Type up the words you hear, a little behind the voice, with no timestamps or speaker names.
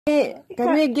Hey,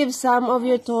 can we give some of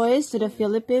your toys to the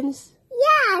Philippines?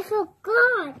 Yeah, I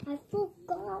forgot.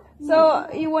 So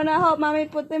you wanna help mommy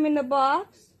put them in the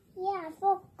box? Yeah, I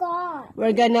forgot.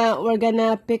 We're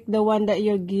gonna pick the one that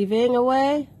you're giving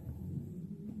away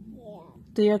Yeah.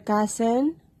 to your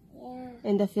cousin Yeah.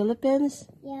 in the Philippines.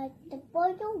 Yeah, the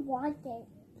boy don't want it.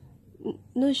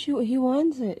 No, he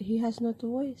wants it. He has no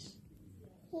toys,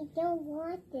 He don't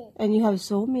want it. and you have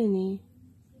so many.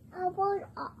 I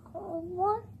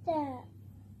want that.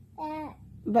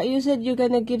 But you said you're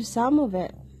gonna give some of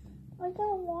it. I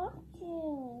don't want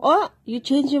to. Oh, you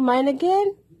changed your mind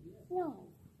again? No,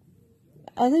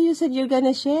 I thought you said you're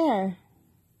gonna share.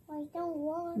 I don't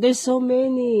want. There's so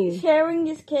many. Sharing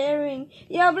is caring.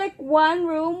 You have like one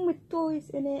room with toys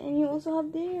in it, and you also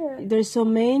have there. There's so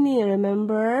many.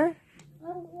 Remember?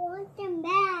 I want them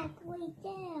back right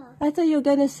there. I thought you were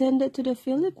gonna send it to the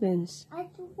Philippines. I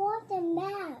want them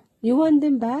back. You want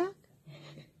them back?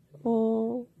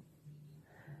 Oh.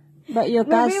 But your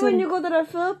Maybe cousin... when you go to the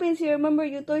Philippines, you remember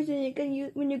your toys, and you can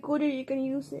use. When you go there, you can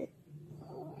use it.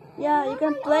 Yeah, you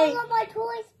can play. I want all of my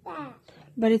toys back.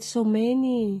 But it's so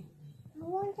many. I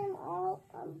want them all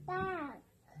back.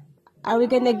 Are we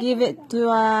gonna give it to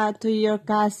your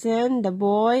cousin, the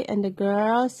boy and the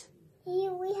girls?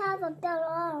 We have a girl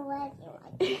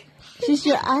already. She's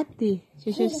your auntie.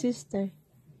 She's your sister.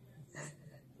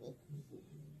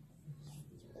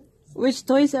 Which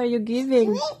toys are you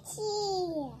giving?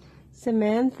 Richie.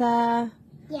 Samantha.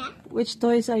 Yeah. Which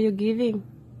toys are you giving?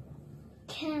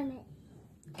 Kermit.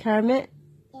 Kermit?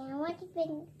 And I want to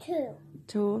bring 2.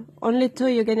 2. Only 2?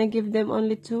 You're gonna give them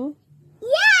only 2?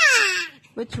 Yeah!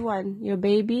 Which one? Your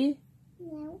baby?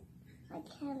 No, my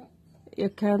Kermit. Your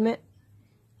Kermit?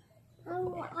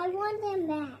 I want them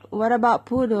back. What about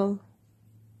Poodle?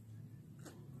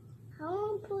 I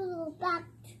want Poodle back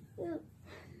too.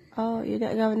 Oh, you're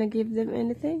not gonna give them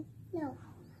anything? No.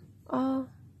 Oh,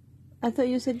 I thought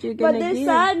you said you're But gonna they're give.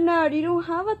 sad now. You don't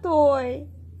have a toy,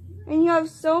 and you have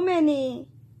so many.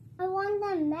 I want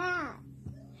them back.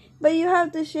 But you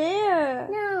have to share.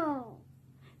 No.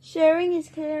 Sharing is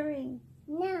caring.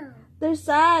 No. They're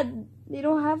sad. They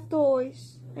don't have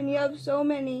toys, and you have so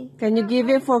many. Can you give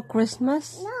it for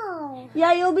Christmas? No.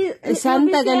 Yeah, you'll be.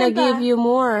 Santa gonna give you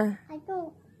more. I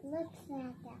don't look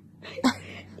Santa.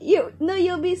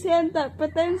 You'll be Santa.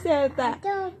 Pretend Santa.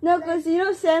 Don't. No, because you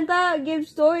know Santa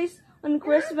gives toys on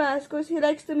Christmas because he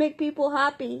likes to make people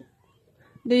happy.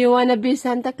 Do you wanna be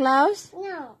Santa Claus?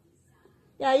 No.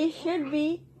 Yeah, you should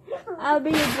be. I'll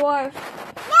be your dwarf.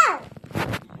 No.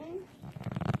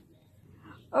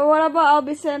 Or what about I'll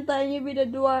be Santa and you be the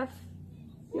dwarf?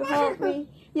 You help me.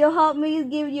 You'll help me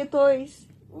give you toys.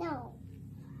 No.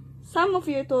 Some of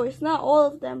your toys, not all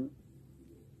of them.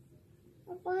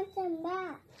 I want them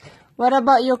back. What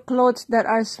about your clothes that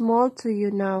are small to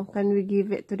you now? Can we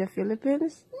give it to the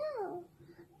Philippines? No.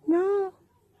 No.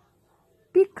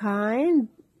 Be kind.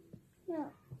 No.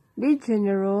 Be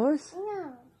generous.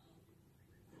 No.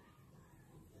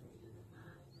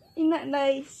 Isn't that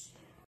nice?